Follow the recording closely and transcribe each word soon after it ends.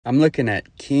I'm looking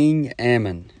at King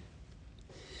Amon,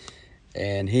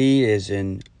 and he is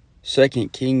in 2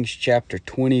 Kings chapter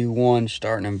 21,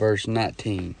 starting in verse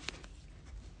 19.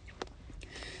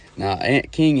 Now,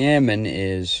 King Amon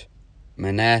is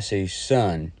Manasseh's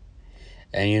son,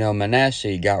 and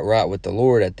Manasseh got right with the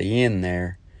Lord at the end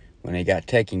there when he got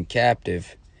taken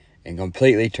captive and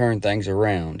completely turned things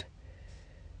around.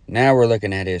 Now we're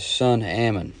looking at his son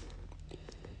Amon.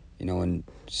 In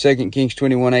 2 Kings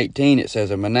 21:18, it says,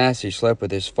 "And Manasseh slept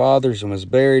with his fathers and was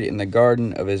buried in the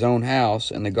garden of his own house,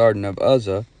 in the garden of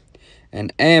Uzzah,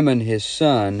 and Amon his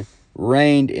son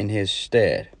reigned in his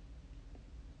stead."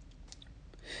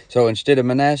 So instead of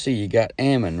Manasseh, you got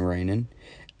Amon reigning.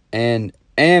 And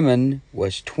Amon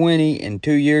was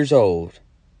 22 years old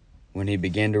when he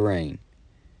began to reign.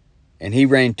 And he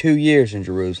reigned 2 years in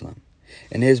Jerusalem.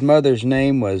 And his mother's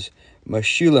name was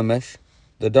Meshullemeth,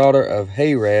 the daughter of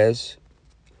Harez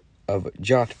of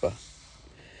Jotbah.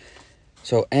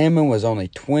 So Amon was only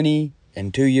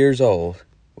 22 years old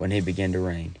when he began to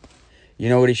reign. You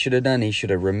know what he should have done? He should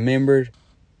have remembered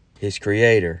his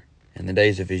Creator in the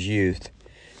days of his youth.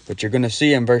 But you're going to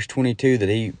see in verse 22 that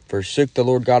he forsook the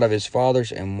Lord God of his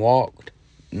fathers and walked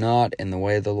not in the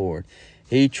way of the Lord.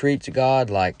 He treats God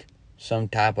like some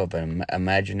type of an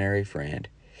imaginary friend.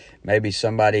 Maybe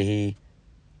somebody he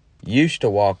used to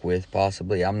walk with,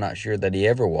 possibly. I'm not sure that he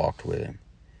ever walked with him.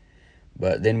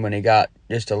 But then when he got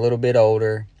just a little bit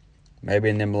older, maybe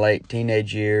in them late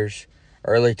teenage years,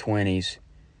 early 20s,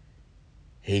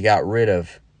 he got rid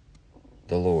of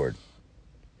the Lord.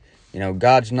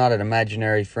 God's not an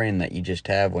imaginary friend that you just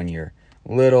have when you're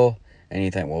little and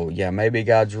you think, well, yeah, maybe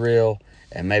God's real,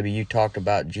 and maybe you talked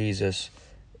about Jesus,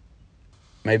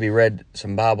 maybe read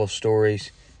some Bible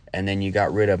stories, and then you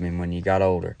got rid of him when you got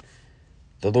older.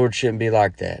 The Lord shouldn't be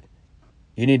like that.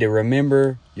 You need to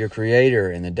remember your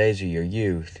Creator in the days of your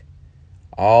youth,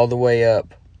 all the way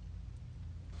up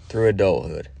through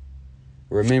adulthood.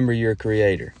 Remember your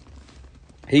Creator.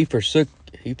 He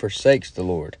forsakes the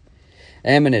Lord.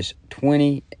 Amon is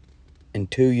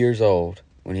 22 years old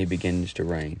when he begins to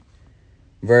reign.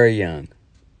 Very young.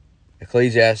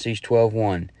 Ecclesiastes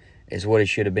 12:1 is what he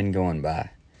should have been going by.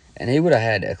 And he would have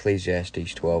had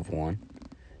Ecclesiastes 12:1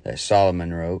 that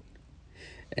Solomon wrote.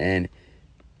 And,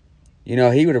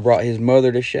 he would have brought his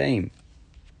mother to shame.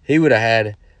 He would have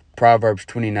had Proverbs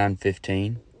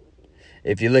 29:15.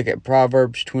 If you look at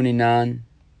Proverbs 29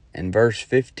 and verse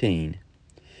 15,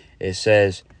 it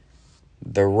says,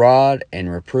 "The rod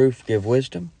and reproof give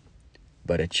wisdom,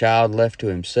 but a child left to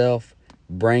himself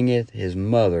bringeth his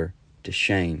mother to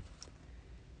shame."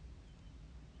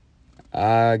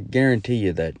 I guarantee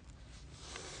you that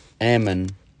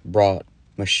Amon brought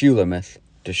Meshullemeth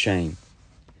to shame.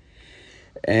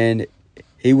 And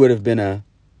he would have been a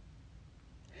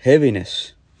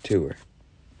heaviness to her.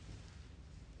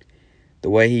 The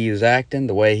way he was acting,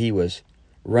 the way he was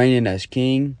reigning as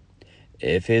king,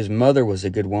 if his mother was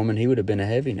a good woman, he would have been a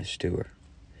heaviness to her.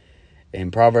 In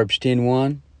Proverbs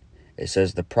 10:1, it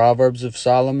says, "The Proverbs of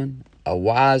Solomon, a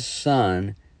wise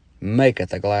son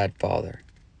maketh a glad father,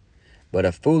 but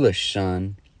a foolish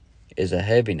son is a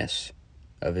heaviness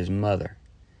of his mother."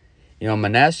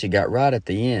 Manasseh got right at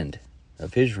the end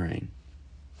of his reign.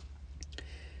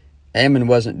 Amon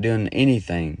wasn't doing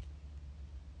anything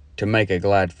to make a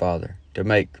glad father, to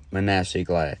make Manasseh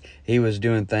glad. He was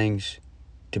doing things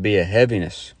to be a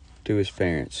heaviness to his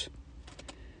parents.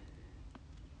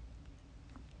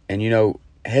 And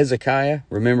Hezekiah,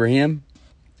 remember him?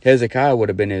 Hezekiah would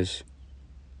have been his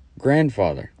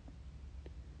grandfather.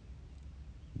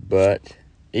 But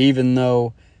even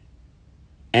though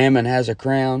Amon has a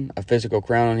crown, a physical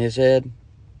crown on his head,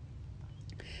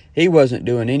 he wasn't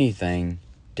doing anything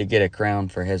to get a crown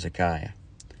for Hezekiah.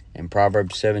 In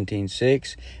Proverbs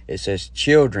 17:6, it says,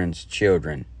 "Children's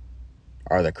children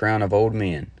are the crown of old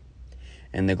men,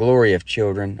 and the glory of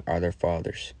children are their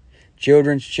fathers."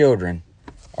 Children's children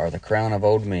are the crown of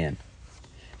old men.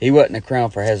 He wasn't a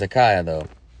crown for Hezekiah, though.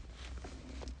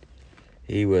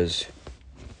 He was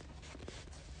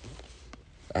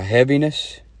a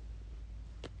heaviness.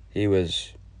 He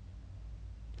was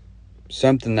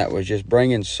something that was just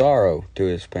bringing sorrow to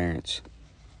his parents.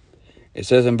 It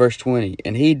says in verse 20,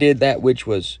 "And he did that which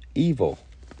was evil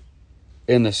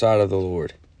in the sight of the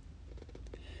Lord."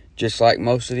 Just like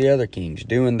most of the other kings,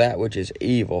 doing that which is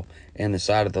evil in the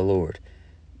sight of the Lord.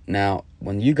 Now,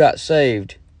 when you got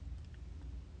saved,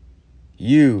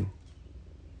 you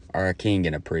are a king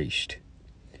and a priest.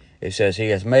 It says, "He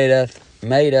has made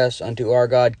us unto our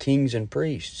God kings and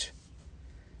priests."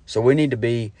 So we need to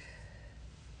be,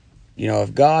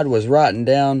 if God was writing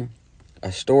down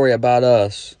a story about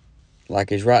us, like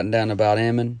he's writing down about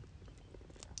Amon,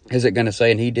 Is it going to say,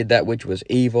 and he did that which was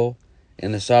evil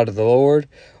in the sight of the Lord?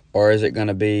 Or is it going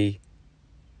to be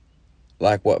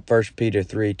like what 1 Peter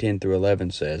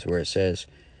 3:10-11 says, where it says,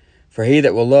 for he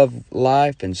that will love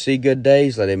life and see good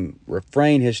days, let him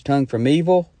refrain his tongue from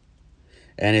evil,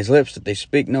 and his lips that they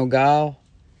speak no guile.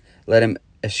 Let him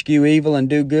eschew evil and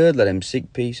do good. Let him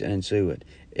seek peace and ensue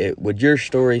it. Would your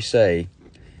story say,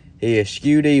 he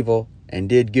eschewed evil and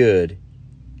did good,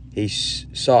 he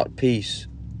sought peace?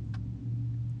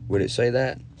 Would it say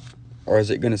that? Or is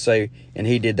it going to say, and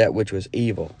he did that which was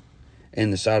evil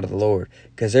in the sight of the Lord?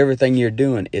 Because everything you're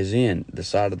doing is in the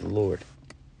sight of the Lord.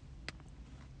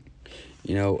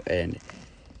 You know, and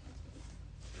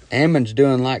Ammon's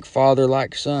doing like father,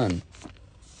 like son.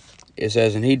 It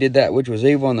says, and he did that which was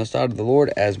evil in the sight of the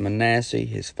Lord, as Manasseh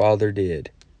his father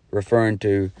did. Referring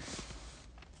to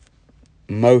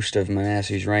most of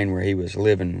Manasseh's reign where he was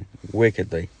living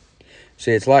wickedly.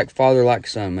 See, it's like father, like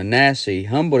son. Manasseh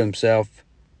humbled himself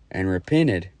and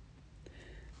repented.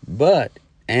 But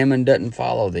Amon doesn't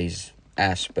follow these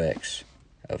aspects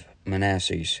of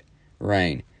Manasseh's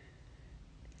reign.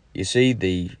 You see,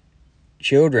 the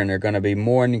children are going to be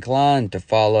more inclined to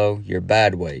follow your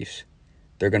bad ways.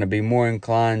 They're going to be more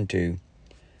inclined to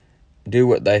do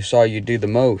what they saw you do the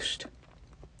most.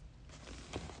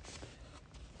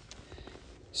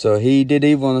 So he did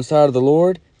evil in the sight of the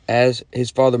Lord, as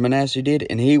his father Manasseh did,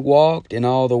 and he walked in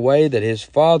all the way that his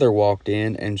father walked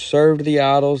in, and served the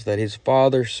idols that his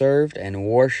father served, and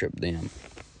worshipped them.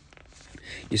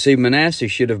 You see, Manasseh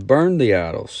should have burned the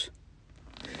idols,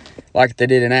 like they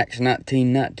did in Acts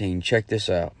 19:19. Check this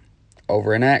out.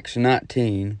 Over in Acts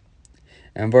 19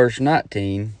 and verse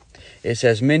 19, it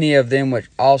says, many of them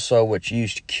which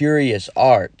used curious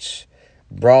arts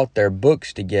brought their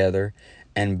books together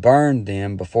and burned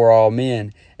them before all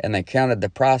men, and they counted the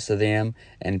price of them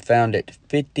and found it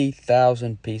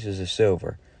 50,000 pieces of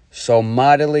silver. So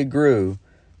mightily grew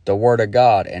the word of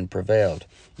God and prevailed.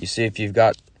 You see, if you've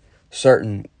got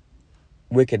certain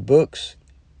wicked books,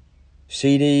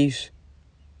 CDs,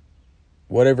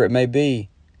 whatever it may be,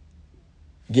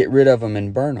 get rid of them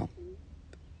and burn them.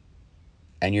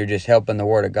 And you're just helping the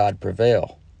Word of God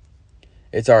prevail.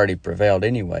 It's already prevailed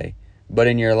anyway. But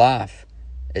in your life,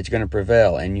 it's going to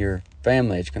prevail. In your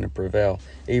family, it's going to prevail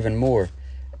even more.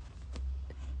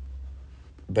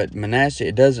 But Manasseh,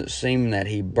 it doesn't seem that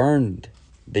he burned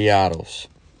the idols.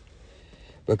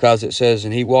 Because it says,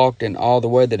 and he walked in all the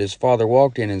way that his father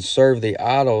walked in, and served the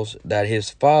idols that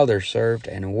his father served,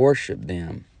 and worshipped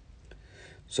them.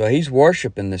 So he's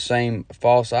worshiping the same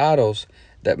false idols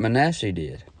that Manasseh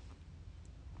did.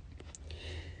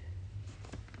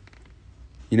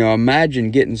 You know,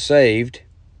 imagine getting saved.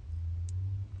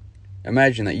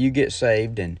 Imagine that you get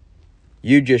saved and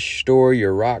you just store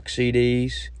your rock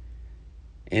CDs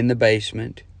in the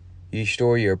basement. You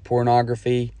store your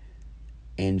pornography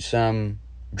in some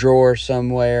drawer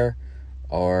somewhere,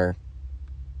 or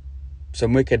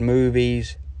some wicked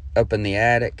movies up in the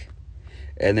attic.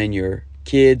 And then your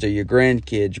kids or your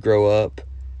grandkids grow up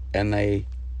and they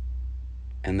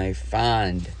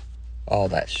find all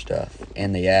that stuff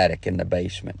in the attic, in the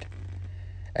basement.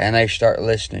 And they start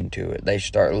listening to it. They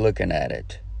start looking at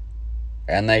it.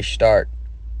 And they start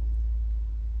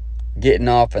getting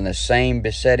off in the same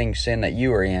besetting sin that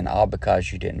you were in, all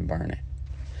because you didn't burn it.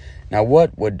 Now,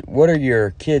 what are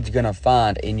your kids going to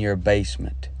find in your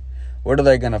basement? What are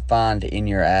they going to find in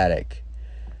your attic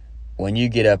when you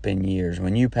get up in years,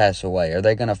 when you pass away? Are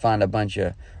they going to find a bunch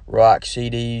of rock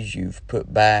CDs you've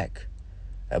put back,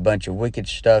 a bunch of wicked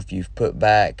stuff you've put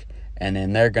back, and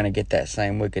then they're going to get that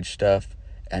same wicked stuff,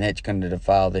 and it's going to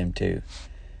defile them too?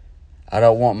 I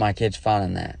don't want my kids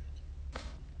finding that.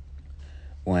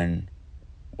 When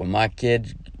I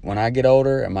get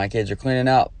older and my kids are cleaning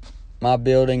out my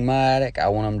building, my attic, I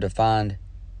want them to find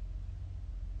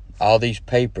all these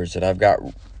papers that I've got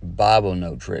Bible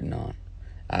notes written on.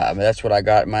 That's what I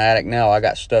got in my attic now. I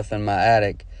got stuff in my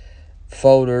attic,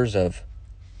 folders of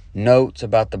notes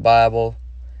about the Bible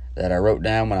that I wrote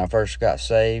down when I first got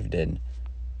saved, and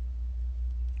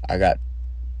I got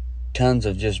tons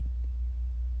of just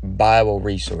Bible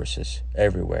resources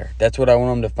everywhere. That's what I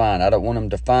want them to find. I don't want them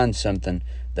to find something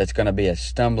that's going to be a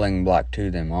stumbling block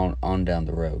to them on down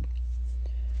the road.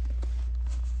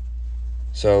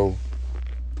 So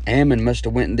Amon must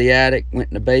have went in the attic,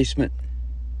 went in the basement,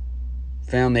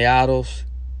 found the idols,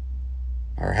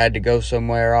 or had to go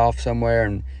somewhere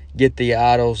and get the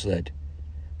idols that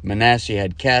Manasseh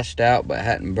had cast out but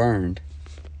hadn't burned.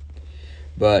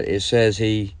 But it says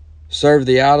he served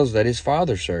the idols that his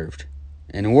father served,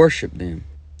 and worshipped them.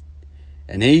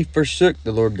 And he forsook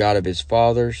the Lord God of his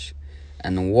fathers,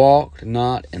 and walked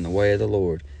not in the way of the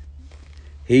Lord.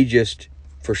 he just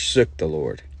forsook the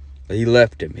Lord. He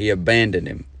left him. He abandoned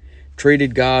him.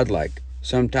 Treated God like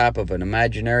some type of an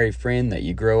imaginary friend that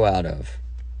you grow out of.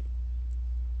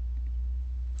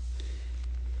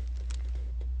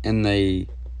 And the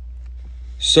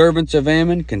servants of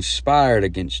Amon conspired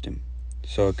against him.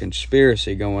 So a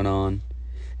conspiracy going on.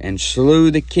 And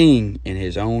slew the king in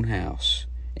his own house.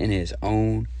 In his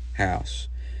own house.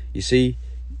 You see,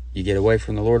 you get away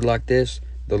from the Lord like this,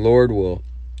 the Lord will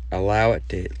allow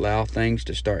things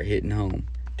to start hitting home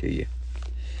to you.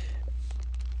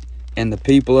 And the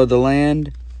people of the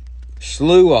land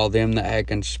slew all them that had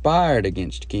conspired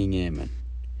against King Amon.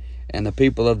 And the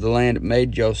people of the land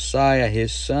made Josiah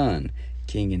his son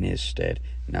king in his stead.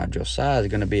 Now Josiah is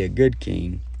going to be a good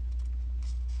king.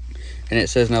 And it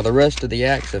says, now the rest of the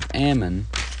acts of Amon,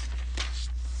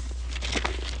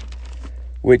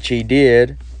 which he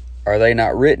did, are they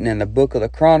not written in the book of the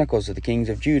Chronicles of the kings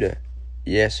of Judah?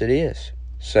 Yes, it is.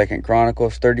 2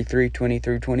 Chronicles 33, 20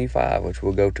 through 25, which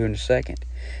we'll go to in a second.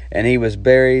 And he was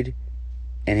buried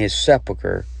in his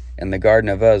sepulchre in the garden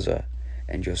of Uzzah,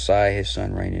 and Josiah his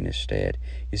son reigned in his stead.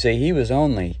 You see, he was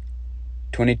only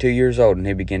 22 years old when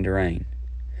he began to reign.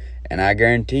 And I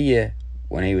guarantee you,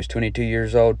 when he was 22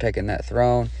 years old, taking that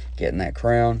throne, getting that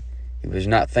crown, he was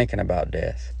not thinking about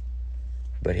death.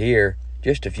 But here,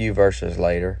 just a few verses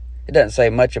later, it doesn't say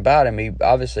much about him. He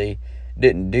obviously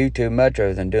didn't do too much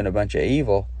other than doing a bunch of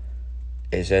evil.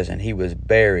 It says, and he was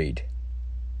buried.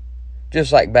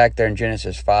 Just like back there in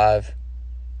Genesis 5,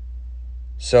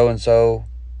 so-and-so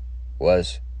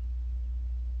was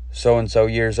so-and-so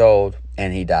years old,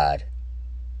 and he died.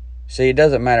 See, it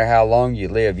doesn't matter how long you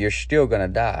live, you're still going to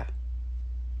die.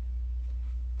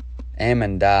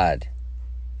 Amon died,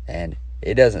 and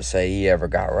it doesn't say he ever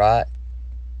got right.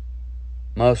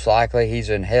 Most likely he's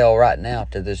in hell right now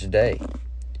to this day.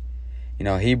 You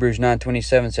know, Hebrews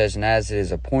 9:27 says, and as it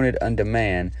is appointed unto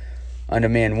men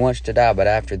once to die, but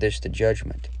after this the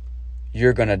judgment.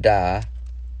 You're going to die.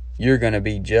 You're going to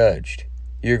be judged.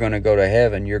 You're going to go to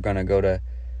heaven. You're going to go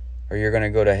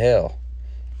to hell.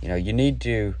 You know, you need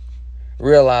to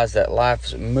realize that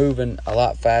life's moving a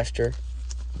lot faster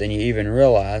than you even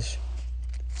realize.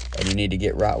 And you need to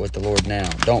get right with the Lord now.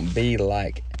 Don't be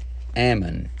like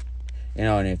Amon. You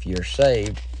know, and if you're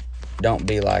saved, don't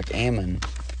be like Amon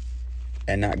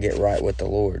and not get right with the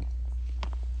Lord.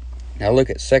 Now look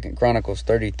at 2 Chronicles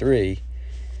 33,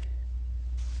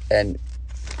 and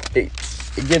it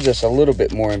gives us a little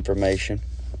bit more information,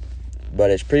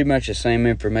 but it's pretty much the same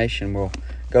information. We'll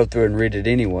go through and read it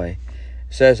anyway.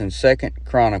 It says in 2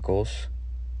 Chronicles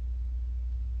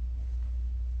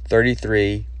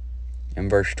 33 and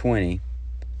verse 20,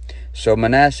 so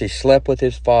Manasseh slept with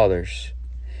his fathers,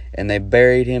 and they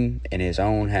buried him in his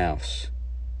own house.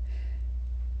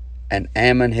 And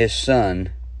Amon his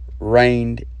son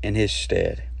reigned in his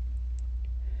stead.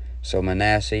 So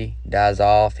Manasseh dies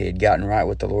off. He had gotten right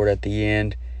with the Lord at the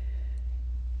end,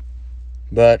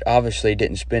 but obviously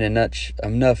didn't spend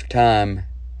enough time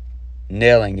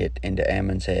nailing it into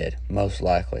Amon's head, most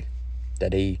likely,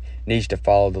 that he needs to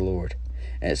follow the Lord.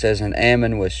 And it says, and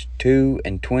Amon was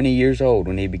 22 years old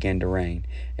when he began to reign,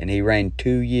 and he reigned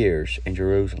 2 years in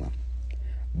Jerusalem.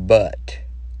 But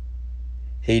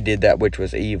he did that which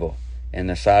was evil in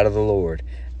the sight of the Lord,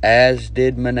 as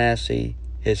did Manasseh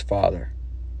his father.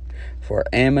 For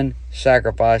Amon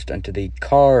sacrificed unto the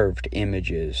carved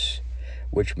images,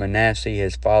 which Manasseh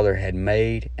his father had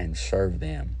made, and served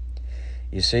them.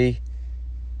 You see,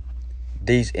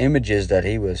 these images that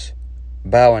he was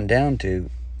bowing down to,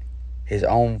 his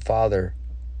own father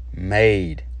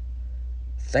made.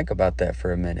 Think about that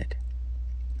for a minute.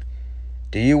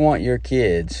 Do you want your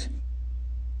kids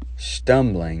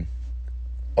stumbling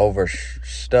over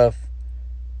stuff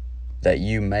that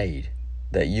you made,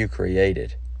 that you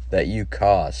created, that you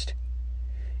caused?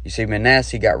 You see,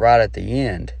 Manasseh got right at the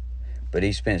end, but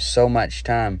he spent so much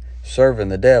time serving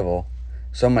the devil,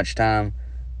 so much time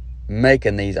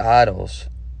making these idols,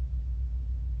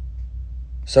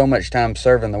 so much time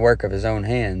serving the work of his own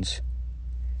hands.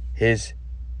 His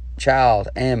child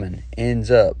Amon ends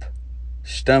up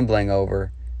stumbling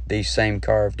over these same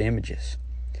carved images.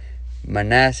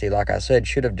 Manasseh, like I said,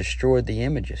 should have destroyed the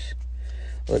images.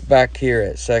 Look back here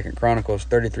at 2 Chronicles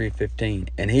 33:15.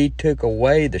 And he took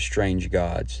away the strange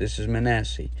gods. This is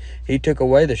Manasseh. He took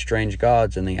away the strange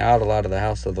gods and the idol out of the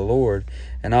house of the Lord,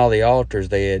 and all the altars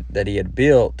that he had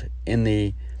built in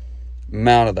the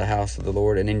mount of the house of the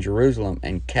Lord and in Jerusalem,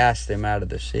 and cast them out of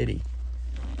the city.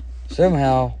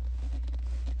 Somehow,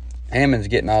 Amon's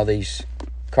getting all these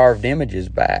carved images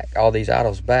back, all these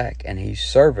idols back, and he's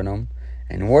serving them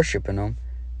and worshiping them.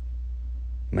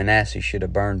 Manasseh should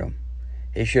have burned them.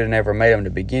 He should have never made them to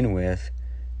begin with.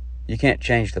 You can't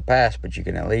change the past, but you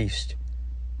can at least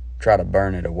try to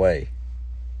burn it away.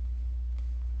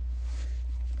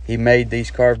 He made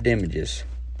these carved images.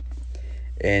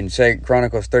 In 2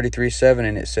 Chronicles 33:7,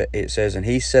 and it says, "And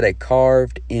he set a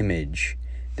carved image,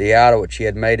 the idol which he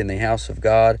had made in the house of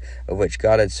God, of which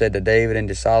God had said to David and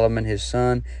to Solomon his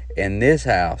son, in this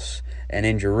house and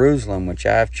in Jerusalem, which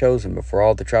I have chosen before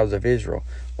all the tribes of Israel,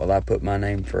 will I put my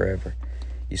name forever."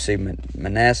 You see,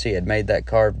 Manasseh had made that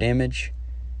carved image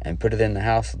and put it in the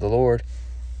house of the Lord.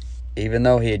 Even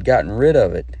though he had gotten rid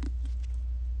of it,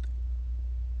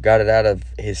 got it out of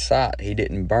his sight, he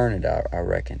didn't burn it, I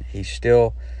reckon. It's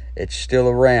still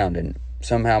around, and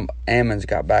somehow Amon's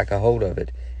got back a hold of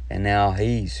it, and now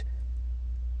he's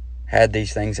had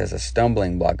these things as a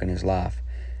stumbling block in his life.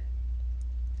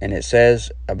 And it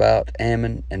says about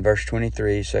Amon in verse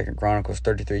 23, 2 Chronicles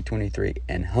 33:23,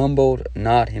 "And humbled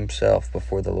not himself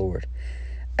before the Lord,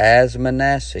 as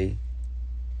Manasseh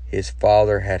his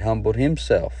father had humbled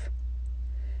himself."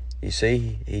 You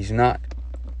see, he's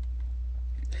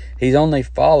only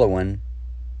following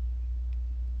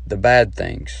the bad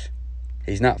things.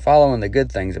 He's not following the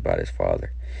good things about his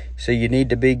father. So you need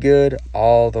to be good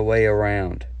all the way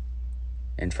around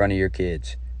in front of your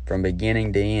kids, from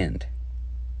beginning to end.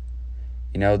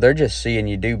 You know, they're just seeing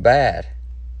you do bad,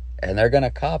 and they're going to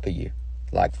copy you,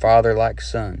 like father, like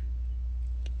son.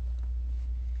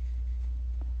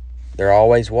 They're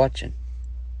always watching.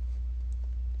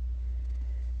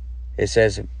 It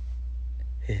says,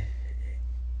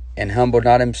 "And humbled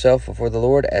not himself before the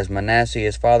Lord, as Manasseh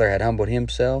his father had humbled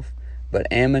himself,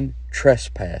 but Amon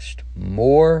trespassed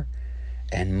more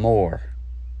and more."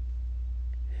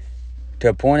 To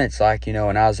a point, it's like, in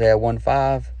Isaiah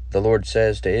 1:5, the Lord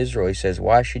says to Israel, he says,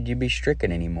 "Why should you be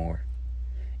stricken anymore?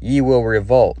 Ye will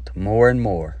revolt more and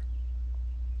more,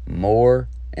 more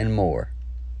and more.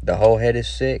 The whole head is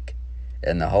sick,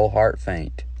 and the whole heart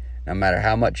faint." No matter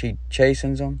how much he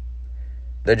chastens them,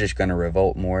 they're just going to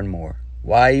revolt more and more.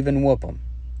 Why even whoop them?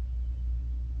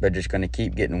 They're just going to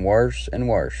keep getting worse and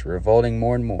worse, revolting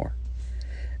more and more.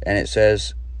 And it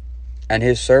says, "And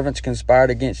his servants conspired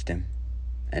against him,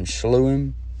 and slew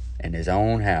him in his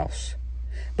own house.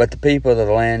 But the people of the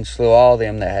land slew all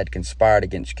them that had conspired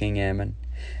against King Amon.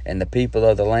 And the people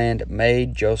of the land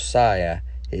made Josiah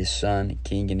his son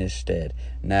king in his stead."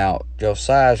 Now,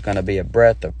 Josiah is going to be a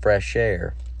breath of fresh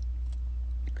air.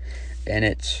 And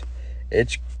it's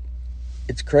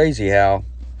crazy how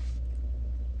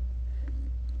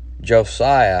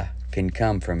Josiah can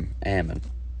come from Amon.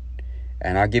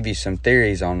 And I'll give you some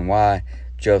theories on why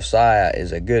Josiah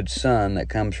is a good son that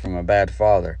comes from a bad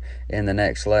father in the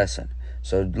next lesson.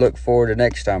 So look forward to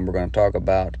next time. We're going to talk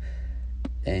about,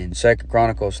 in 2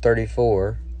 Chronicles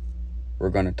 34, we're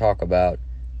going to talk about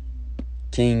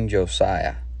King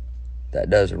Josiah that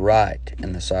does right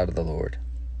in the sight of the Lord.